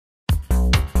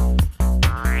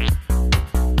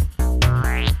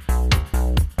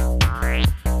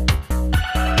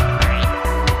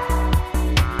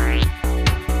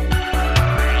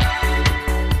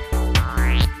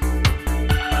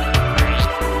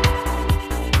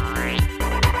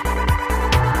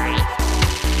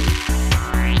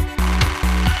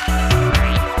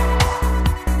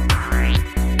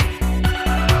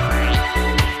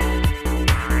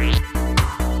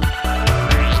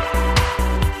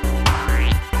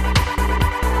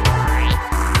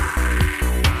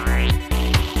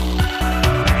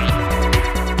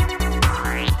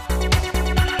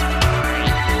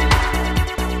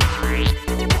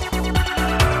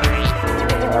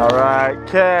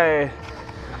Okay.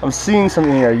 I'm seeing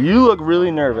something here. You look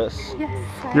really nervous.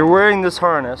 Yes. You're wearing this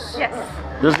harness. Yes.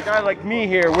 There's a guy like me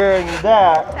here wearing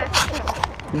that. That's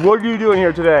true. What are you doing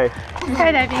here today?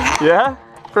 Skydiving. Yeah?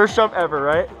 First jump ever,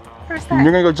 right? First You're time.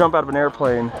 gonna go jump out of an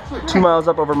airplane 2 miles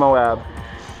up over Moab.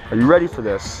 Are you ready for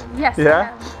this? Yes.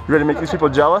 Yeah? You ready to make these people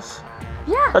jealous?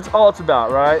 Yeah. That's all it's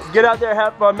about, right? Get out there,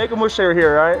 have fun, make them wish they were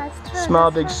here, right? That's true.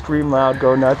 Smile big, scream loud,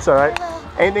 go nuts, all right?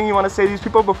 Anything you want to say to these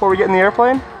people before we get in the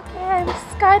airplane? Okay, I'm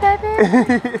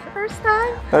skydiving. First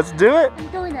time. Let's do it. I'm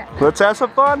doing it. Let's have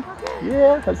some fun. Okay.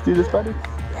 Yeah, let's do this, buddy.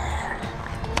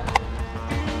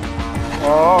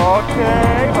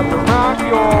 Okay, about to rock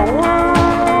your world.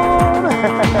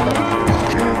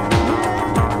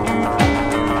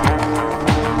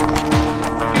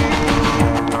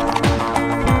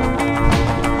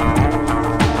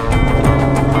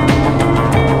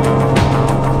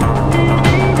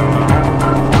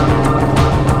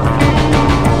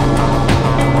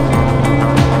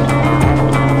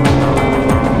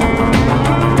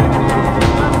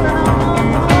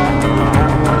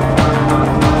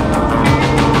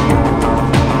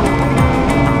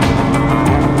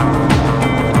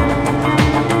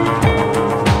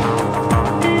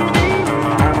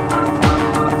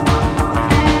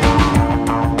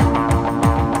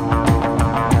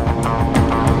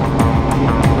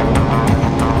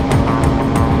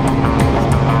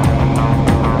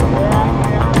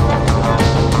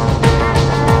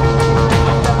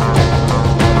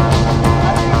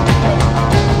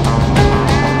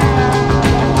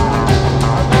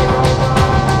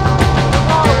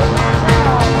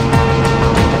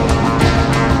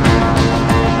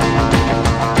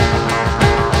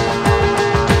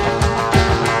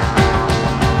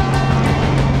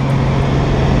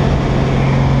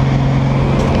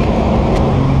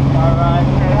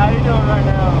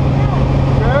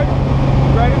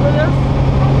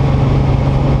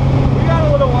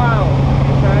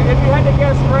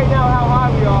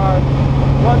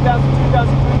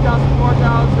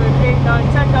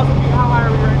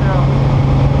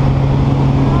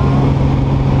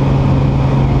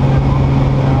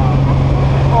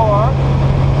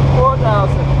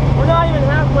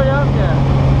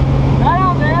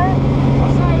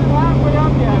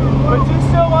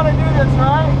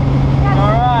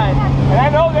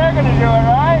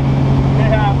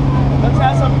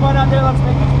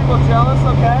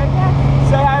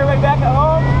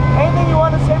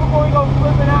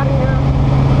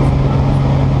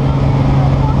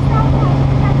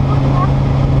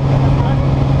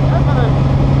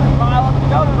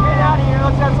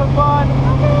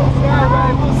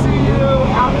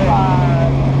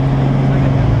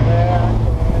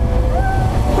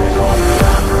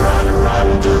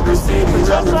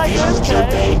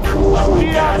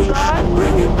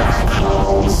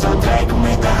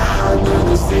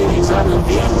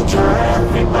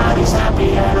 Everybody's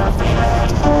happy and I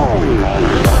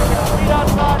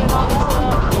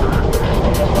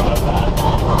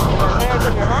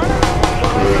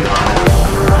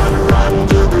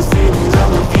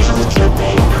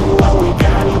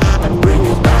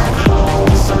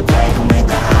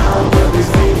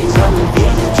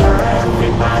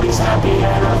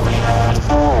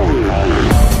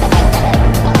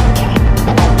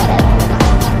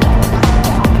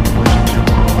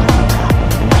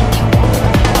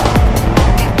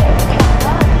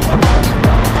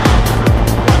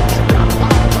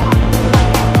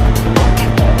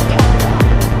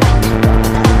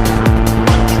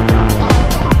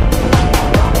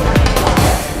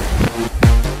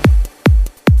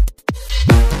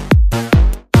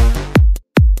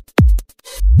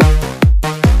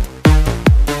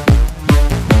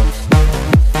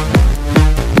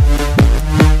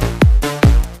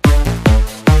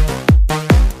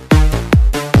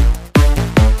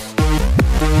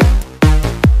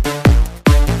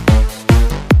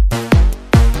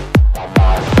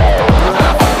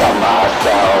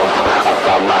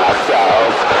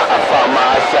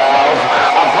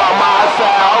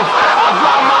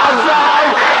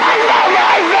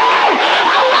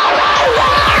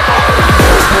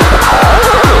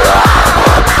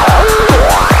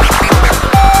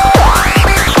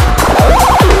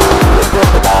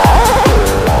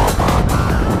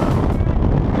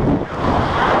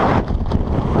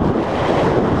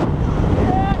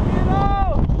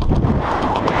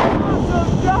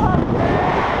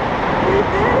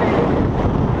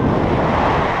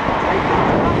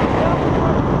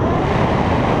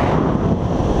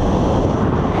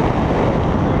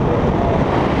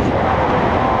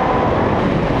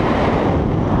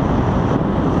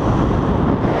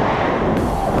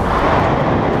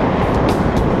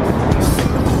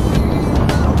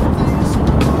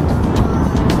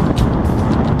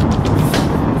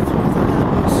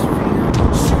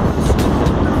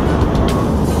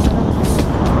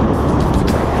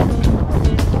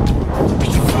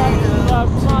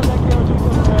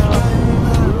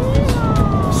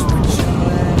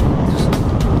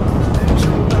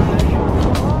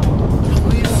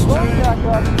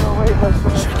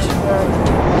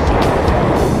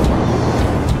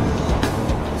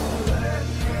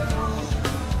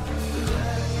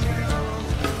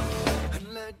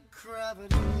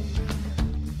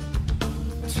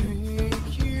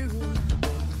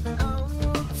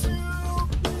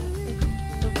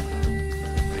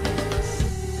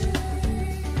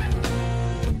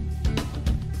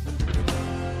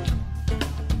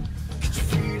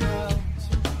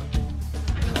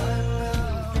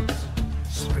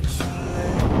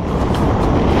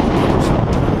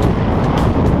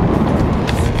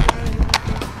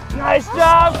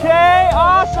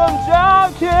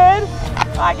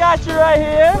I got you right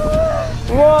here.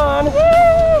 1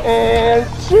 and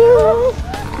 2.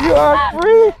 You are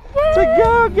free to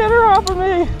go. Get her off of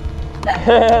me.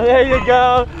 There you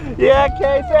go. Yeah,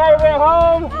 Kay, say hi at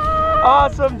home.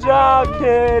 Awesome job,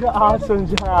 kid. Awesome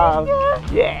job.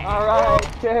 Yeah. All right,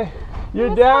 Kay.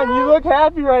 You're down. You look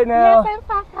happy right now. Yes,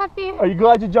 I'm happy. Are you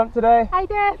glad you jumped today? I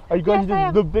did. Are you glad Yes, you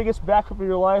did the biggest backflip of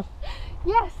your life?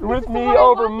 Yes. With me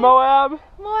over Moab?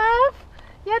 Moab.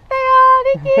 Yattayo,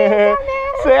 Nikki.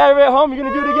 Say hi at home. You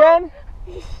gonna do it again?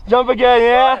 Jump again,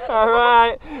 yeah? All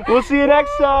right. We'll see you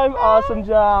next time. Awesome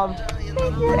job.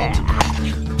 Thank you.